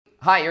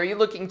Hi, are you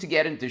looking to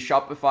get into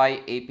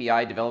Shopify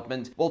API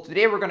development? Well,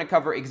 today we're going to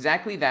cover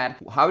exactly that,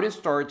 how to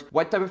start,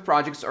 what type of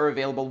projects are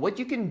available, what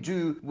you can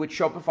do with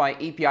Shopify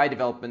API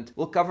development.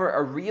 We'll cover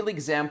a real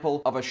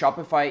example of a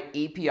Shopify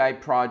API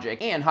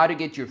project and how to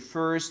get your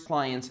first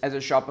clients as a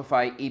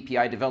Shopify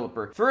API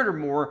developer.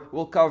 Furthermore,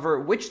 we'll cover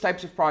which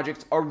types of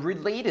projects are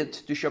related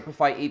to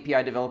Shopify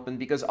API development,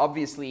 because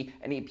obviously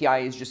an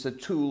API is just a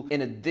tool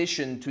in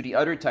addition to the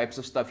other types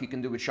of stuff you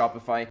can do with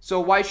Shopify.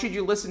 So why should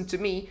you listen to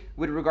me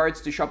with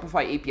regards to Shopify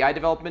API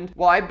development?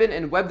 Well, I've been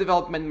in web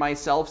development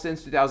myself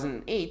since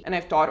 2008, and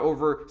I've taught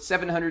over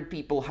 700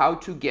 people how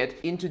to get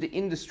into the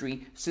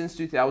industry since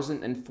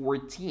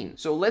 2014.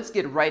 So let's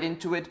get right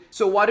into it.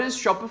 So what is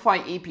Shopify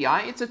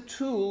API? It's a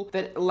tool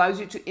that allows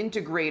you to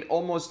integrate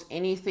almost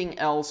anything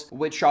else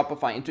with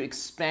Shopify and to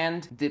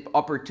expand the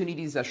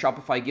opportunities that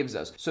Shopify gives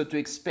us. So to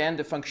expand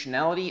the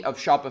functionality of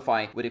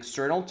Shopify with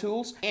external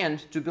tools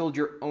and to build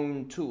your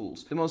own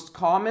tools. The most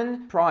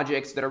common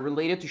projects that are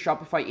related to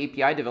Shopify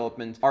API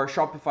development are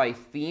Shopify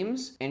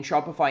themes and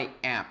Shopify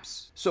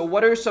apps. So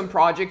what are some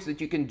projects that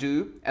you can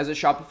do as a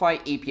Shopify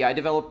API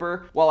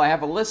developer? Well, I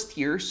have a list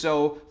here.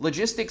 So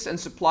logistics and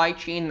supply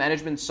chain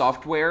management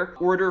software,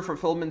 order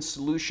fulfillment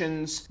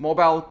solutions,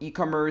 mobile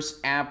e-commerce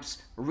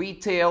apps,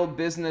 retail,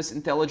 business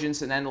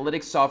intelligence and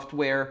analytics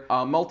software,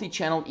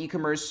 multi-channel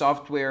e-commerce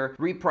software,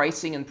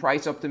 repricing and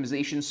price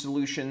optimization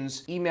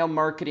solutions, email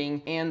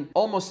marketing, and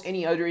almost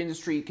any other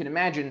industry you can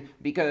imagine,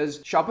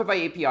 because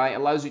Shopify API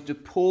allows you to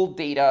pull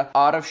data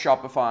out of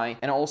Shopify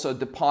and also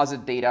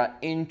deposit data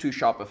into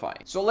Shopify.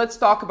 So let's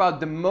talk about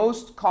the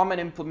most common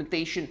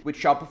implementation with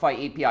Shopify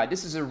API.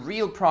 This is a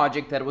real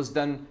project that was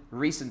done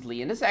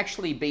recently, and it's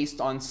actually based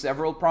on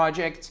several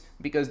projects,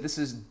 because this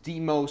is the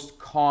most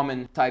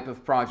common type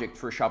of project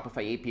for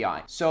Shopify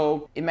API.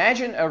 So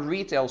imagine a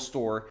retail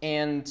store,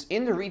 and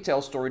in the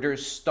retail store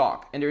there's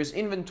stock and there's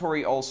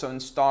inventory also in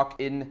stock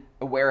in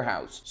a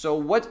warehouse. So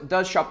what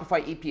does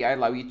Shopify API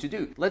allow you to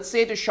do? Let's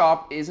say the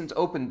shop isn't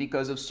open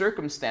because of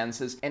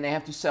circumstances and they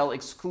have to sell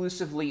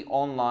exclusively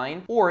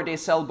online, or they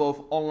sell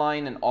both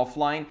online and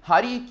offline.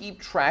 How do you keep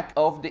track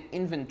of the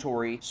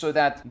inventory so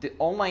that the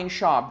online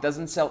shop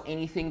doesn't sell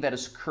anything that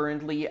is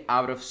currently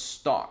out of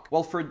stock?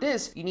 Well, for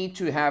this, you need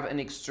to have an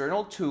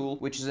external tool,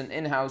 which is an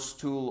in-house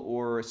tool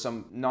or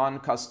some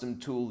non-custom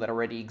tool that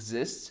already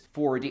exists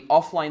for the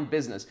offline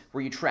business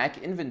where you track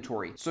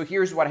inventory. So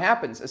here's what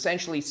happens.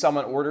 Essentially,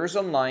 someone orders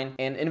online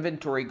and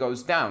inventory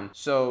goes down.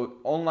 So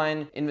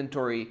online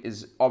inventory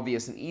is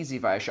obvious and easy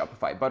via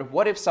Shopify. But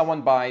what if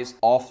someone buys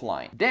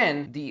offline?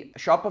 Then the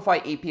Shopify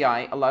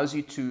API allows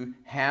you to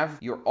have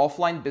your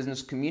offline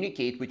business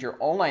communicate with your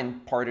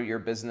online part of your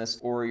business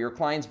or your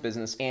client's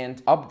business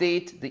and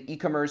update the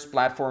e-commerce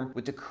platform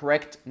with the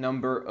correct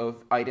number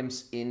of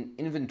items in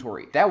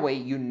inventory. That way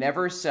you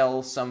never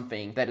sell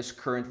something that is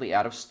currently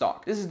out of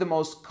stock. This is the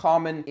most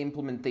common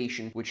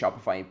implementation with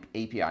Shopify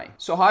API.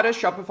 So how does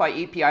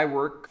Shopify API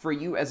work for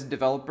you as a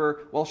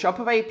developer? Well,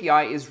 Shopify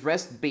API is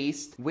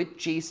REST-based with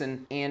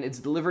JSON and it's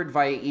delivered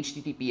via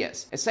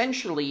HTTPS.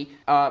 Essentially,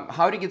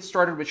 how to get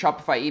started with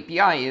Shopify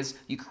API is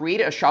you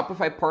create a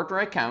Shopify partner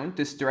account,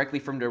 this directly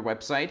from their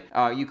website.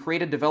 You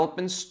create a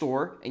development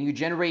store and you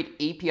generate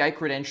API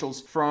credentials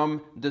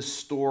from the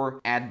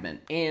store admin.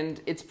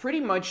 And it's pretty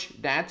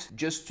much that,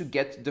 just to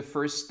get the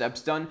first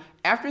steps done.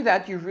 After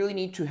that, you really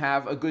need to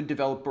have a good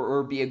developer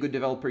or be a good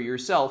developer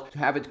yourself to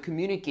have it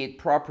communicate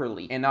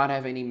properly and not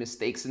have any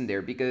mistakes in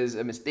there, because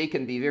a mistake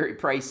can be very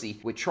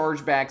pricey with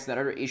chargebacks and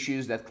other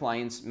issues that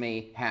clients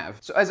may have.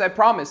 So as I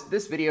promised,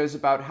 this video is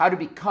about how to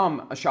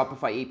become a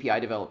Shopify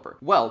API developer.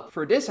 Well,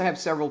 for this, I have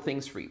several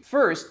things for you.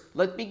 First,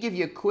 let me give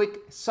you a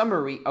quick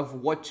summary of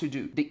what to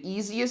do. The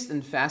easiest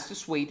and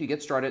fastest way to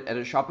get started as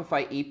a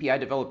Shopify API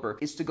developer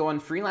is to go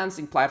on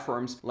freelancing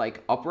platforms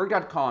like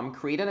Upwork.com,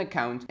 create an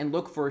account, and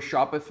look for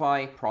Shopify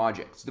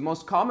projects. The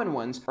most common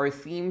ones are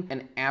theme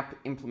and app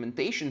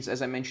implementations,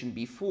 as I mentioned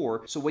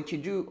before. So what you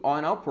do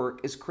on Upwork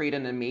is create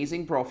an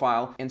amazing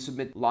profile and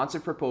submit lots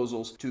of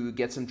proposals to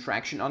get some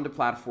traction on the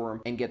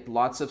platform and get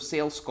lots of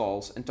sales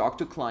calls and talk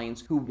to clients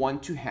who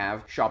want to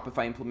have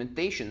Shopify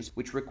implementations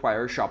which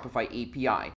require Shopify API.